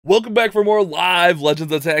Welcome back for more live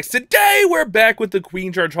Legends attacks. Today we're back with the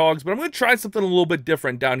Queen Charge Hogs, but I'm going to try something a little bit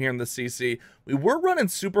different down here in the CC. We were running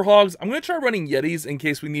Super Hogs. I'm going to try running Yetis in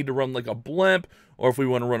case we need to run like a blimp, or if we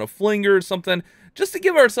want to run a flinger or something, just to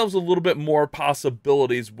give ourselves a little bit more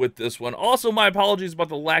possibilities with this one. Also, my apologies about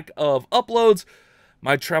the lack of uploads.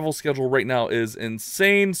 My travel schedule right now is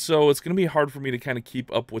insane, so it's going to be hard for me to kind of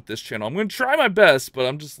keep up with this channel. I'm going to try my best, but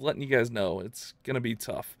I'm just letting you guys know it's going to be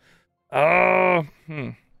tough.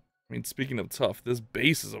 I mean, speaking of tough, this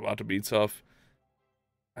base is about to be tough.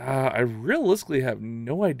 I realistically have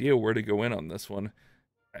no idea where to go in on this one.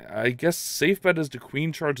 I guess safe bet is to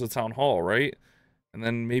Queen Charge the Town Hall, right? And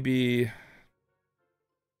then maybe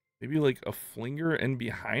like a flinger in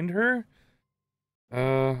behind her?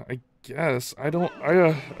 I guess. I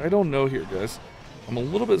don't know here, guys. I'm a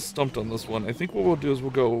little bit stumped on this one. I think what we'll do is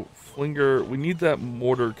we'll go flinger. We need that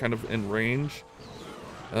mortar kind of in range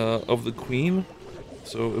of the queen.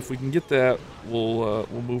 So if we can get that, we'll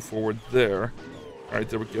move forward there. All right,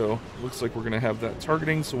 there we go. Looks like we're gonna have that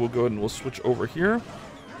targeting, so we'll go ahead and we'll switch over here.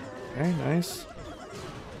 Okay, nice.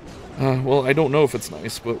 Well, I don't know if it's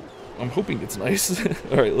nice, but I'm hoping it's nice.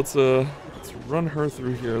 All right, let's run her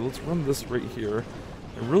through here. Let's run this right here.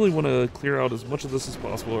 I really want to clear out as much of this as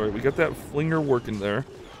possible. All right, we got that flinger working there.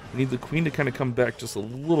 We need the queen to kind of come back just a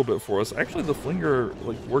little bit for us. Actually, the flinger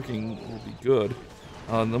like working will be good.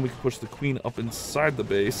 And then we can push the queen up inside the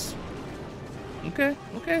base. Okay,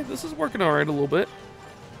 this is working alright a little bit.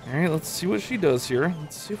 Alright, let's see what she does here.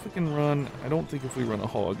 Let's see if we can run... I don't think if we run a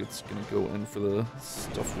hog, it's going to go in for the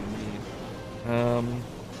stuff we need.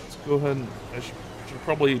 Let's go ahead and... I should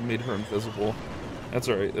probably made her invisible. That's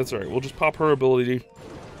alright, We'll just pop her ability.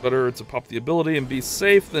 Better to pop the ability and be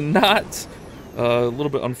safe than not. A little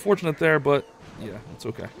bit unfortunate there, but yeah, it's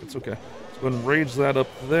okay. Let's go ahead and rage that up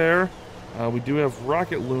there. We do have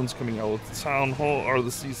rocket loons coming out with the town hall or the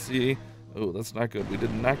CC. Oh, that's not good. We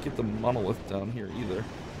did not get the monolith down here either.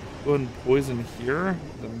 Go ahead and poison here.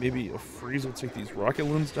 Then maybe a freeze will take these rocket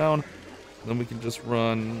loons down. Then we can just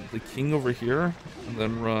run the king over here, and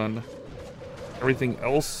then run everything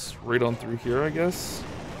else right on through here, I guess.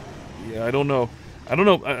 Yeah, I don't know.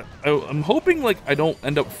 I'm hoping like I don't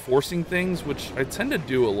end up forcing things, which I tend to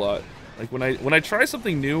do a lot. Like when I try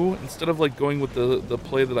something new, instead of like going with the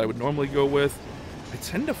play that I would normally go with, I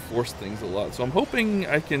tend to force things a lot. So I'm hoping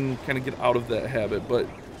I can kind of get out of that habit, but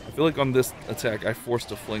I feel like on this attack I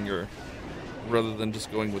forced a flinger rather than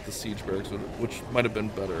just going with the siege barracks, which might have been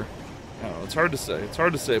better. I don't know, it's hard to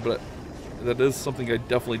say, but that is something I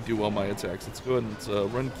definitely do on my attacks. Let's go ahead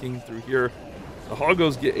and run king through here. The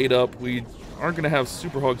hoggos get ate up. We aren't going to have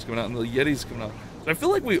super hogs coming out, and the yetis coming out. So I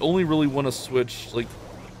feel like we only really want to switch, like,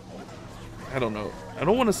 I don't know. I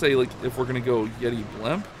don't want to say, like, if we're going to go Yeti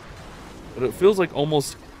Blimp, but it feels like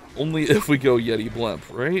almost only if we go Yeti Blimp,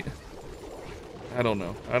 right? I don't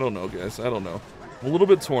know, guys. I don't know. I'm a little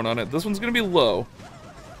bit torn on it. This one's going to be low,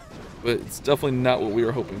 but it's definitely not what we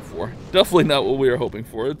were hoping for. Definitely not what we were hoping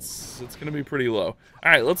for. It's going to be pretty low.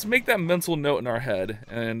 All right, let's make that mental note in our head,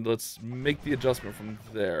 and let's make the adjustment from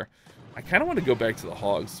there. I kind of want to go back to the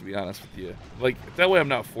hogs, to be honest with you. Like, that way I'm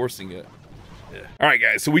not forcing it. Yeah. All right,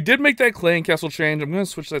 guys, so we did make that clan castle change. I'm going to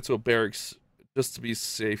switch that to a barracks just to be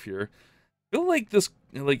safe here. I feel like this,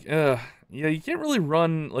 like, yeah, you can't really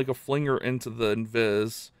run, like, a flinger into the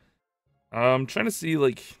invis. I'm trying to see,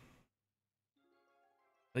 like,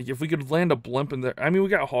 if we could land a blimp in there. I mean, we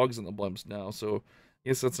got hogs in the blimps now, so I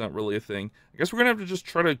guess that's not really a thing. I guess we're going to have to just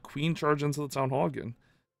try to queen charge into the town hall again.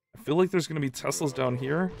 I feel like there's going to be Teslas down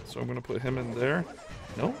here, so I'm going to put him in there.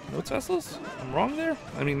 No Teslas? I'm wrong there?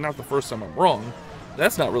 I mean, not the first time I'm wrong.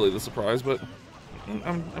 That's not really the surprise, but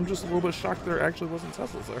I'm just a little bit shocked there actually wasn't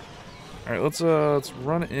Teslas there. All right, let's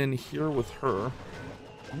run in here with her.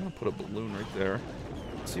 I'm going to put a balloon right there.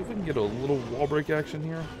 Let's see if we can get a little wall break action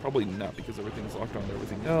here. Probably not because everything's locked on to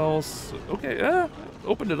everything else. Okay,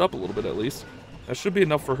 opened it up a little bit at least. That should be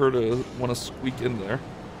enough for her to want to squeak in there.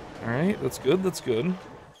 All right, that's good.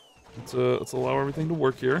 Let's allow everything to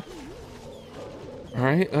work here. All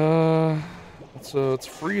right, let's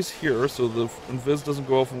freeze here so the invis doesn't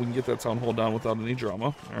go off and we can get that town hall down without any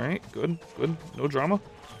drama. All right, good, no drama.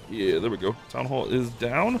 Yeah, there we go. Town hall is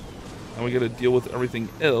down. Now we got to deal with everything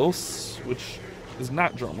else, which is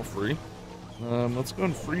not drama free. Let's go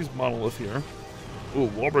and freeze monolith here. Ooh,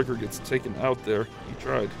 wallbreaker gets taken out there. He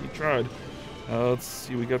tried. Let's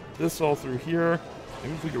see, we got this all through here.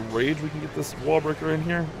 Maybe if we can rage, we can get this wallbreaker in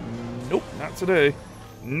here. Nope, not today.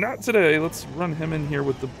 Not today. Let's run him in here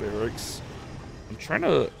with the barracks. I'm trying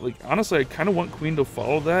to, like, honestly, I kind of want Queen to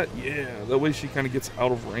follow that. Yeah, that way she kind of gets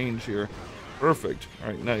out of range here. Perfect. All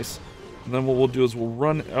right, nice. And then what we'll do is we'll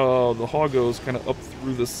run the hoggos kind of up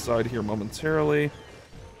through this side here momentarily.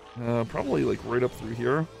 Probably like right up through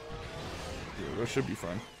here. Yeah, that should be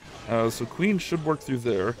fine. So Queen should work through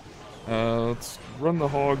there. Let's run the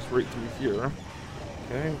hogs right through here.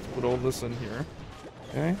 Okay, let's put all this in here.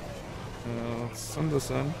 Okay. Let's send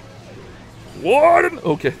this in. Warden!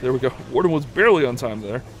 Okay, there we go. Warden was barely on time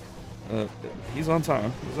there. He's on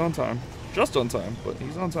time. He's on time. Just on time, but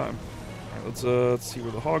he's on time. Alright, let's see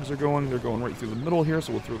where the hogs are going. They're going right through the middle here,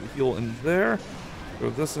 so we'll throw the heal in there. Throw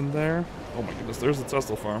this in there. Oh my goodness, there's the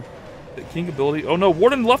Tesla farm. The king ability. Oh no,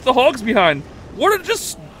 Warden left the hogs behind. Warden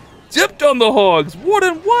just dipped on the hogs.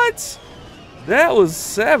 Warden, what? That was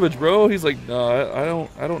savage, bro. He's like, no,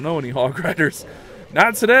 I don't know any hog riders.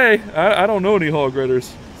 Not today. I don't know any hog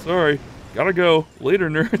riders. Sorry. Gotta go. Later,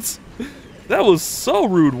 nerds. That was so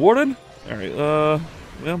rude, Warden. Alright, well,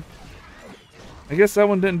 I guess that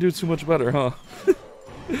one didn't do too much better, huh?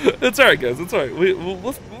 It's alright, guys. It's alright.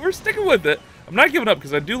 We're sticking with it. I'm not giving up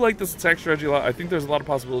because I do like this attack strategy a lot. I think there's a lot of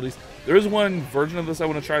possibilities. There is one version of this I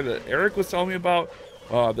want to try that Eric was telling me about.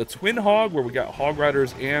 The twin hog, where we got hog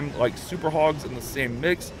riders and like super hogs in the same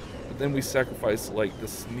mix. But then we sacrifice like the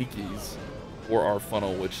sneakies for our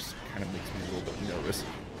funnel, which kind of makes me a little bit nervous.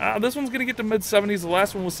 This one's going to get to mid-70s. The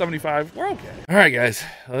last one was 75. We're okay. All right, guys.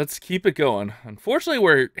 Let's keep it going. Unfortunately,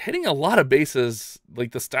 we're hitting a lot of bases,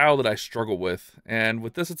 like the style that I struggle with. And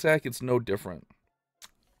with this attack, it's no different.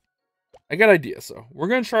 I got ideas, so we're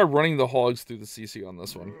going to try running the hogs through the CC on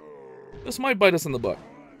this one. This might bite us in the butt.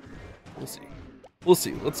 We'll see. We'll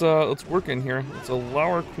see. Let's work in here. Let's allow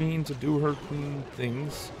our queen to do her queen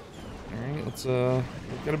things. All right, we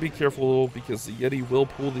gotta be careful because the Yeti will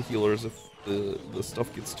pull the healers if the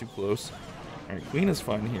stuff gets too close. All right, queen is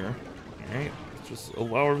fine here. All right, let's just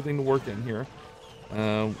allow everything to work in here.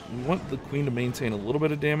 We want the queen to maintain a little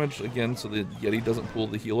bit of damage again, so the Yeti doesn't pull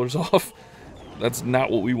the healers off. That's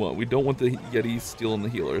not what we want. We don't want the Yeti stealing the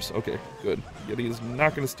healers. Okay, good. Yeti is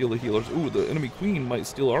not going to steal the healers. Ooh, the enemy queen might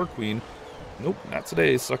steal our queen. Nope, not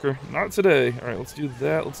today, sucker. Not today. All right, let's do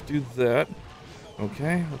that. Let's do that.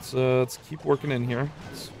 Okay, let's keep working in here.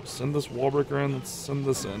 Let's send this wall breaker in. Let's send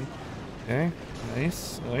this in. Okay,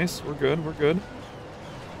 nice, nice. We're good. We're good.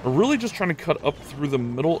 We're really just trying to cut up through the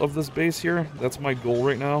middle of this base here. That's my goal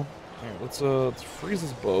right now. All right, let's freeze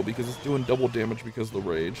this bow because it's doing double damage because of the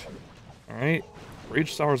rage. All right,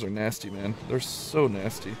 rage towers are nasty, man. They're so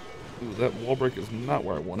nasty. Ooh, that wall break is not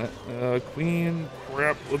where I want it. Queen,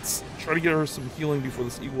 crap. Let's try to get her some healing before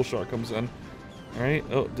this eagle shot comes in. All right.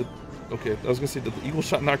 Oh, okay, I was gonna say, did the eagle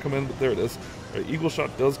shot not come in? But there it is. All right, eagle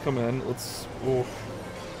shot does come in. Let's. Oh,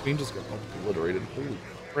 queen just got obliterated. Holy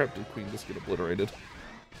crap! Did queen just get obliterated?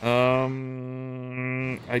 I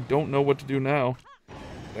don't know what to do now.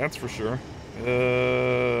 That's for sure.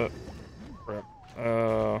 Crap.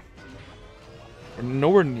 We're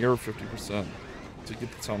nowhere near 50% to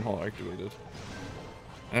get the town hall activated.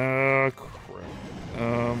 Crap.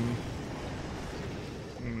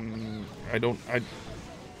 I don't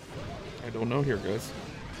know here, guys.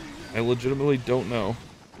 I legitimately don't know.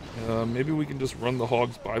 Maybe we can just run the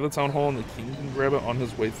hogs by the town hall and the king can grab it on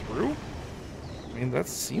his way through? I mean, that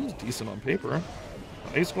seems decent on paper.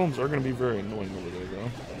 The ice golems are going to be very annoying over there,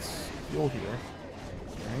 though. Let's heal here.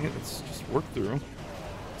 Alright, let's just work through.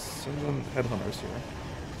 Let's send in headhunters here.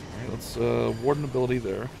 Alright, let's warden ability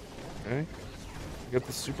there. Okay. We got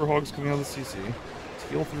the super hogs coming out of the CC. Let's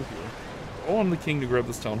heal through here. All on the king to grab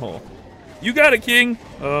this town hall. You got it, king!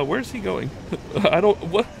 Where's he going?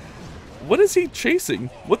 What is he chasing?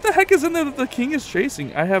 What the heck is in there that the king is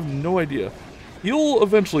chasing? I have no idea. He'll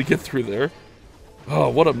eventually get through there. Oh,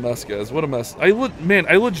 what a mess, guys. What a mess. Man,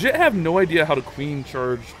 I legit have no idea how to Queen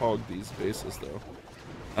Charge Hog these bases, though.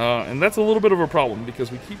 And that's a little bit of a problem,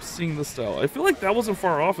 because we keep seeing this style. I feel like that wasn't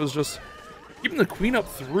far off. It's just keeping the queen up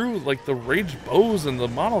through, like, the rage bows and the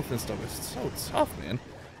monolith and stuff. It's so tough, man.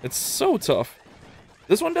 It's so tough.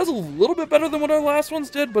 This one does a little bit better than what our last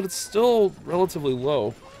ones did, but it's still relatively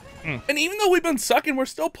low. And even though we've been sucking, we're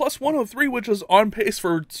still plus 103, which is on pace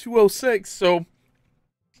for 206, so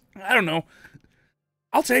I don't know.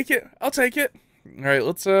 I'll take it. I'll take it. All right,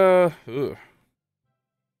 let's, I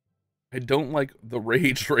don't like the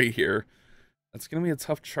rage right here. That's going to be a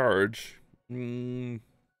tough charge. Okay.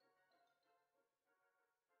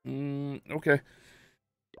 I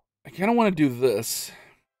kind of want to do this.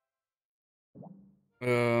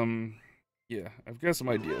 Yeah, I've got some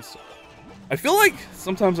ideas. I feel like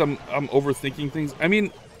sometimes I'm overthinking things. I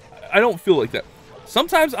mean, I don't feel like that.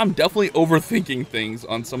 Sometimes I'm definitely overthinking things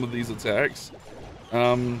on some of these attacks.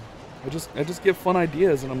 I just get fun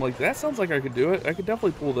ideas, and I'm like, that sounds like I could do it. I could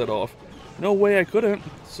definitely pull that off. No way I couldn't.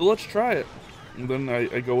 So let's try it. And then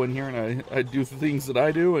I go in here and I do the things that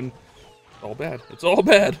I do, and it's all bad. It's all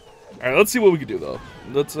bad. All right, let's see what we can do though.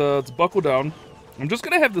 Let's buckle down. I'm just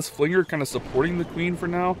gonna have this flinger kind of supporting the queen for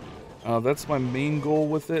now. That's my main goal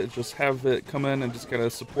with it. Just have it come in and just kind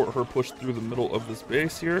of support her push through the middle of this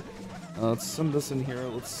base here. Let's send this in here.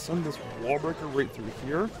 Let's send this wall breaker right through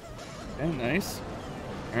here. Okay, nice.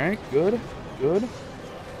 All right, good, good.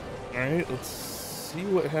 All right, let's see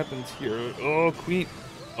what happens here. Oh, queen.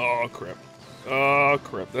 Oh, crap. Oh,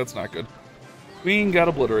 crap. That's not good. Queen got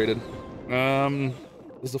obliterated.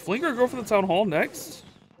 Does the flinger go for the town hall next?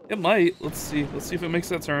 It might. Let's see. Let's see if it makes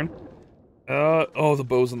that turn. Oh, the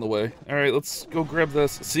bow's in the way. All right, let's go grab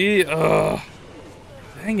this. See, dang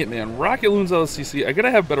it, man. Rocket loons out of CC. I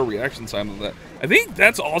gotta have better reaction time than that. I think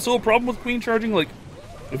that's also a problem with queen charging. Like,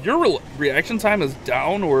 if your reaction time is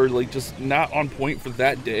down or like just not on point for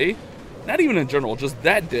that day, not even in general, just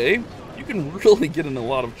that day, you can really get in a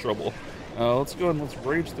lot of trouble. Let's go ahead and let's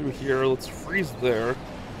rage through here. Let's freeze there.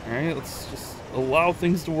 All right, let's just allow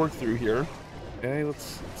things to work through here. Okay,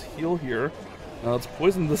 let's heal here. Let's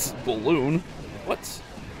poison this balloon. What?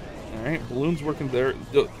 All right, balloon's working there.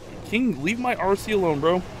 King, leave my RC alone,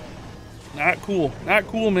 bro. Not cool. Not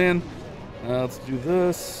cool, man. Let's do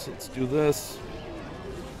this. Let's do this.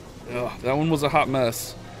 Ugh, that one was a hot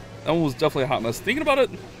mess. That one was definitely a hot mess. Thinking about it,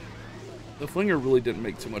 the flinger really didn't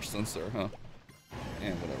make too much sense there, huh?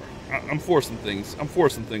 And whatever. I'm forcing things. I'm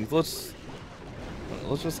forcing things. Let's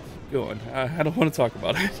just keep going. I don't want to talk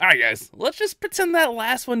about it. All right, guys. Let's just pretend that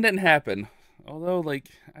last one didn't happen. Although, like,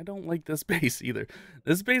 I don't like this base either.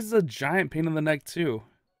 This base is a giant pain in the neck, too.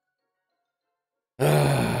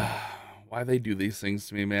 Why they do these things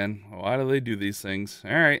to me, man? Why do they do these things?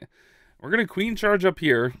 All right. We're going to queen charge up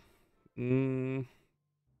here. Yeah.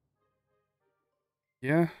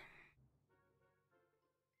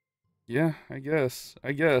 Yeah, I guess.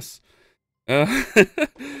 I'm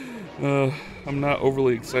not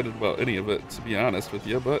overly excited about any of it, to be honest with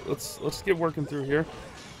you, but let's get working through here.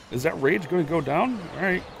 Is that rage going to go down? All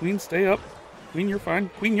right, queen, stay up. Queen, you're fine.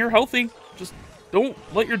 Queen, you're healthy. Just don't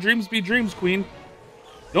let your dreams be dreams, queen.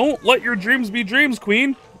 Don't let your dreams be dreams,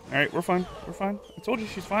 queen. All right, we're fine. We're fine. I told you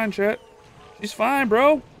she's fine, chat. She's fine,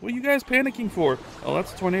 bro. What are you guys panicking for? Oh,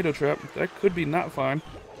 that's a tornado trap. That could be not fine.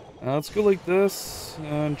 Let's go like this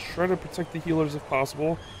and try to protect the healers if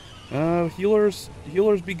possible. Healers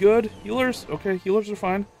be good. Healers, okay, healers are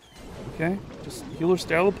fine. Okay, just healers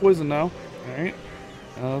stay out of poison now. All right,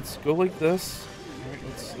 let's go like this. All right,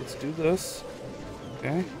 let's do this.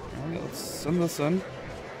 Okay, all right, let's send this in.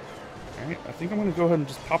 All right, I think I'm gonna go ahead and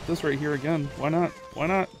just pop this right here again. Why not? Why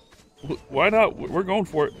not? Why not? We're going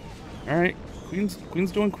for it. All right,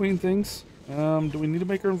 Queen's doing queen things. Do we need to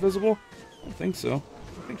make her invisible? I don't think so.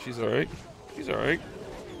 I think she's all right. She's all right.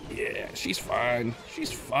 Yeah, she's fine.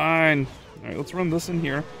 She's fine. All right, let's run this in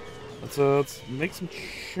here. Let's make some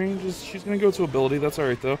changes. She's gonna go to ability. That's all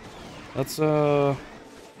right though. Let's run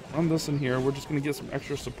this in here. We're just gonna get some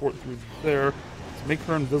extra support through there. Let's make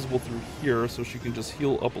her invisible through here so she can just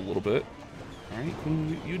heal up a little bit. All right,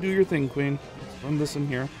 Queen, you do your thing, Queen. Let's run this in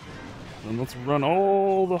here. And let's run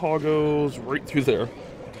all the hoggos right through there.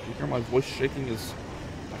 Did you hear my voice shaking as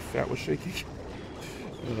my fat was shaking?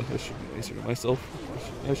 I should be nicer to myself.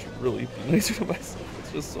 I should really be nicer to myself.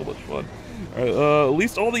 It's just so much fun. Alright, at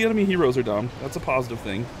least all the enemy heroes are down. That's a positive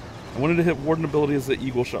thing. I wanted to hit Warden ability as the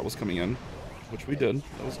eagle shot was coming in, which we did.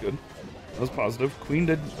 That was good. That was positive. Queen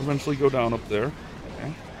did eventually go down up there.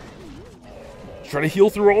 Okay. Let's try to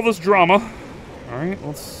heal through all this drama. Alright,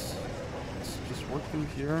 let's just work through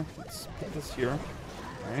here. Let's put this here.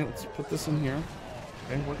 Alright, let's put this in here.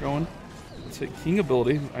 Okay, we're going. Let's hit king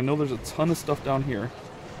ability. I know there's a ton of stuff down here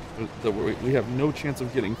that we have no chance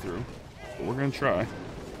of getting through, but we're gonna try.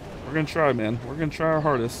 We're gonna try, man. We're gonna try our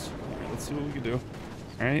hardest. All right, let's see what we can do.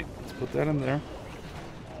 All right, let's put that in there.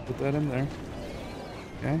 Put that in there.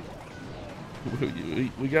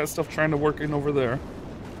 Okay. We got stuff trying to work in over there.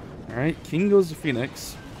 All right, king goes to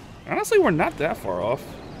Phoenix. Honestly, we're not that far off.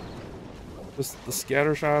 Just the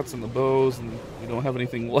scatter shots and the bows, and we don't have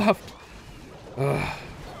anything left.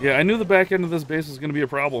 Yeah, I knew the back end of this base was going to be a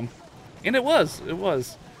problem. And it was. It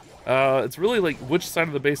was. It's really like, which side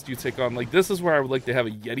of the base do you take on? Like, this is where I would like to have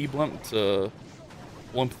a Yeti blimp to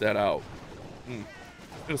blimp that out. I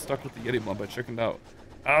could have stuck with the Yeti blimp. I chickened out.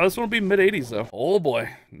 This one will be mid-80s, though. Oh, boy.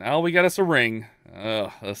 Now we got us a ring.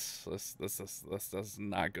 This is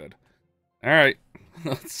not good. All right.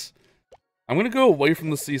 I'm going to go away from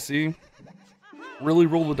the CC. Really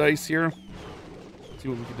roll the dice here. See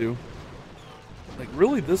what we can do. Like,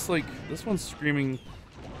 really, this one's screaming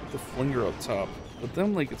with the flinger up top. But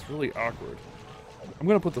then, like, it's really awkward. I'm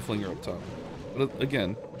going to put the flinger up top. But But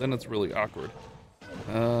again, then it's really awkward.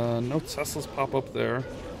 No Teslas pop up there.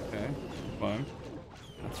 Okay, fine.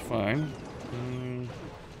 That's fine.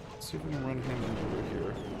 Let's see if we can run him over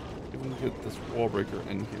here. See if we can get this wall breaker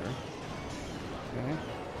in here. Okay.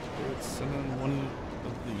 Let's send in one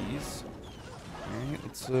of these. Alright,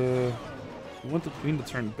 let's we want the queen to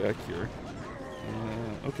turn back here.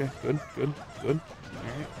 Okay, good. Alright.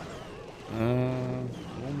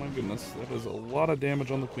 Oh my goodness, that is a lot of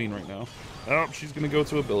damage on the queen right now. Oh, she's gonna go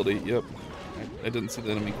to ability. Yep. I didn't see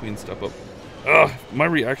the enemy queen step up. Ugh, my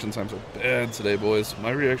reaction times are bad today, boys.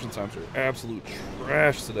 My reaction times are absolute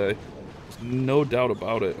trash today. There's no doubt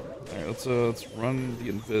about it. Alright, let's run the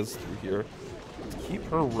invis through here. Let's keep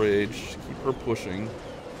her rage, keep her pushing.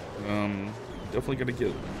 Definitely gotta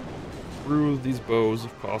get through these bows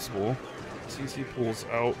if possible. CC pulls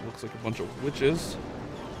out, looks like a bunch of witches.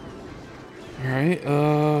 Alright,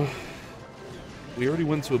 we already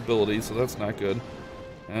went to ability, so that's not good.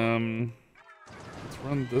 Let's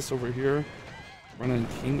run this over here. Run in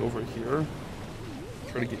King over here.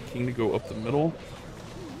 Try to get King to go up the middle.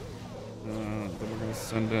 Then we're going to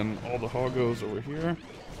send in all the hoggos over here.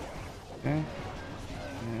 Okay.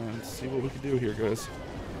 And see what we can do here, guys.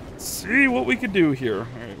 See what we can do here.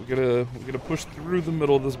 Alright, we gotta push through the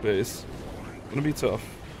middle of this base. It's gonna be tough.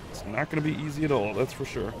 It's not gonna be easy at all, that's for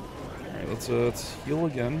sure. Alright, let's heal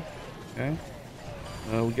again. Okay.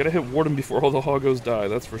 We gotta hit Warden before all the hoggos die,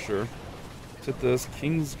 that's for sure. Let's hit this.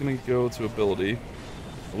 King's gonna go to ability.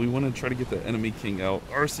 We want to try to get the enemy king out.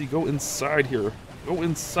 RC, go inside here. Go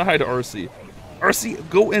inside, RC. RC,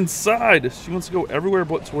 go inside! She wants to go everywhere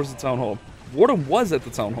but towards the town hall. Warden was at the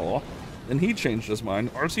town hall, then he changed his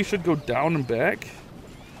mind. RC should go down and back.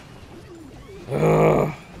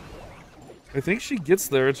 I think she gets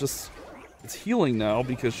there. It's healing now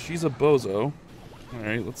because she's a bozo.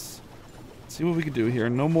 Alright, let's see what we can do here.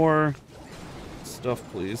 No more stuff,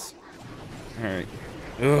 please. Alright.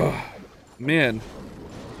 Man.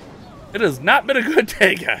 It has not been a good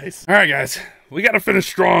day, guys. Alright, guys. We gotta finish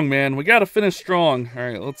strong, man. We gotta finish strong.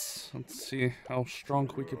 Alright, let's see how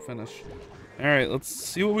strong we can finish. Alright, let's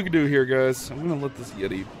see what we can do here, guys. I'm gonna let this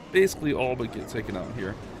Yeti basically all but get taken out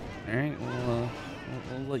here. Alright, we'll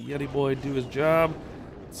let Yeti boy do his job.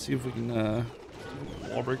 Let's see if we can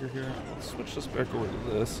wall breaker here. Let's switch this back over to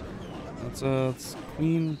this. That's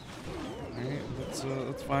Queen. Alright,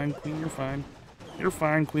 that's fine. Queen, you're fine. You're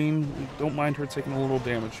fine, Queen. We don't mind her taking a little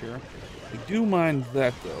damage here. We do mind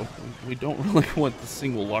that, though. We don't really want the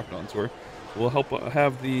single lockdown to her. We'll help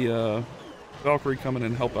have the Valkyrie come in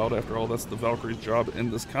and help out. After all, that's the Valkyrie's job in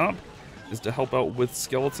this comp, is to help out with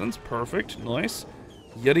skeletons. Perfect. Nice.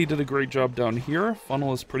 Yeti did a great job down here.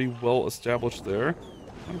 Funnel is pretty well established there.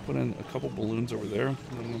 I'm going to put in a couple balloons over there. I'm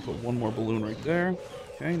going to put one more balloon right there.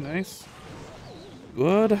 Okay, nice.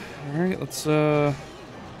 Good. Alright, let's, Alright,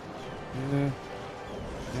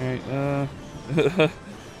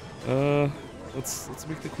 let's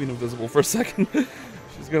make the queen invisible for a second.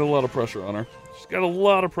 She's got a lot of pressure on her. She's got a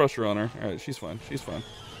lot of pressure on her. Alright, she's fine. She's fine.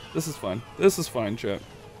 This is fine. This is fine, chat.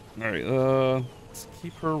 Alright, let's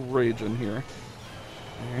keep her rage in here.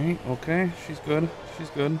 Alright, okay. She's good. She's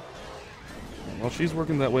good. While she's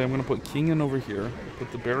working that way, I'm going to put King in over here.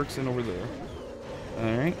 Put the barracks in over there.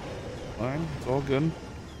 Alright. Fine. It's all good.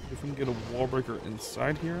 If we can get a wall breaker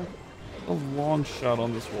inside here. A long shot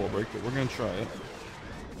on this wall break, but we're going to try it.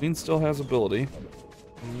 Queen still has ability.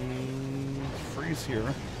 Freeze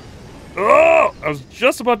here. Oh! I was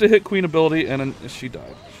just about to hit Queen ability, and then she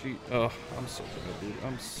died. I'm so bad, dude.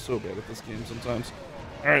 I'm so bad at this game sometimes.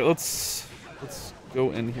 Alright, let's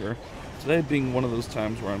go in here. Today being one of those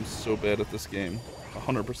times where I'm so bad at this game.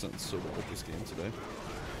 100% so bad at this game today.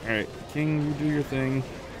 Alright, King, you do your thing.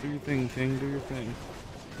 Do your thing, King. Do your thing.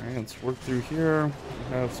 Alright, let's work through here. We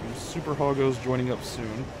have some super hoggos joining up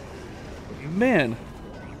soon. Man,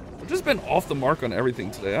 I've just been off the mark on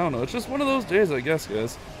everything today. I don't know. It's just one of those days, I guess,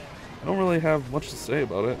 guys. I don't really have much to say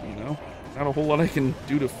about it, you know? Not a whole lot I can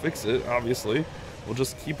do to fix it, obviously. We'll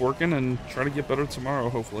just keep working and try to get better tomorrow,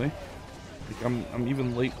 hopefully. Like, I'm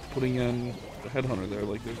even late putting in the headhunter there.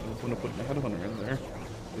 Like, there's no point of putting the headhunter in there,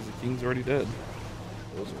 because the king's already dead.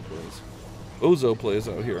 Bozo plays. Bozo plays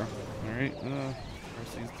out here. Alright,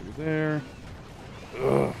 RC's through there.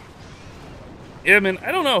 Ugh. Yeah, man,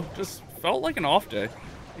 I don't know. Just felt like an off day.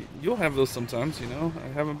 You'll have those sometimes, you know? I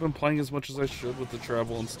haven't been playing as much as I should with the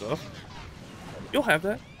travel and stuff. You'll have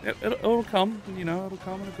that. It'll come, you know, it'll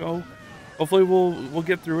come and it'll go. Hopefully we'll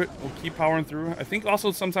get through it. We'll keep powering through. I think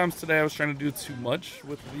also sometimes today I was trying to do too much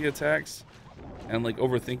with the attacks and like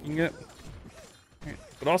overthinking it.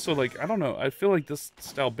 But also, like, I don't know. I feel like this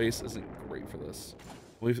style base isn't great for this.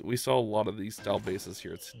 We saw a lot of these style bases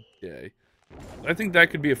here today. I think that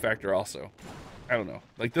could be a factor also. I don't know.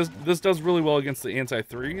 Like, this does really well against the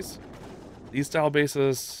anti-3s. These style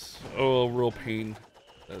bases, oh, real pain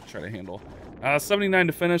to try to handle. 79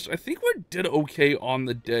 to finish. I think we did okay on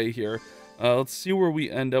the day here. Let's see where we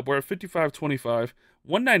end up. We're at 55-25,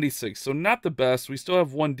 196, so not the best. We still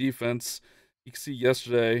have 1 defense. You can see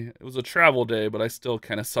yesterday, it was a travel day, but I still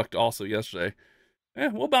kind of sucked also yesterday.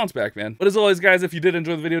 We'll bounce back, man. But as always, guys, if you did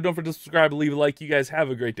enjoy the video, don't forget to subscribe, leave a like. You guys have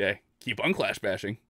a great day. Keep on clash bashing.